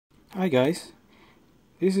Hi guys,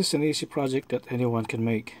 this is an easy project that anyone can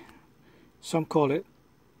make. Some call it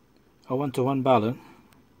a one-to-one balun,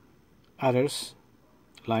 others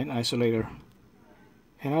line isolator,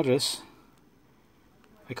 and others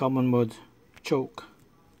a common mode choke.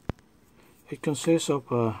 It consists of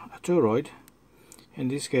a toroid. In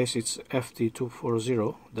this case it's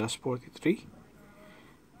FT240-43,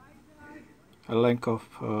 a length of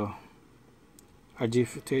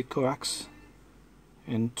RG58 coax,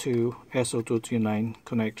 and two SO239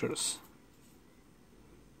 connectors.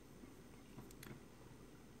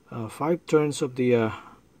 5 turns of the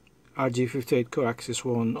RG58 coax is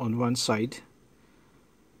wound on one side.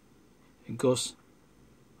 It goes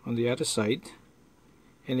on the other side,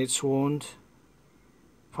 and it's wound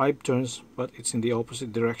 5 turns, but it's in the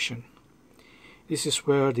opposite direction. This is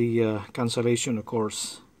where the cancellation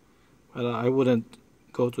occurs, but I wouldn't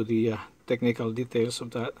go to the technical details of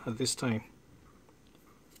that at this time.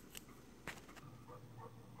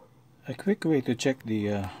 A quick way to check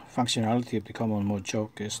the functionality of the common mode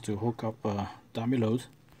choke is to hook up a dummy load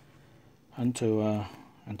onto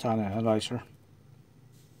antenna analyzer.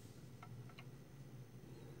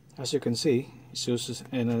 As you can see, it uses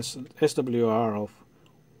an SWR of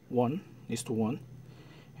 1:1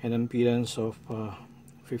 and impedance of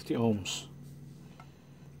 50 ohms.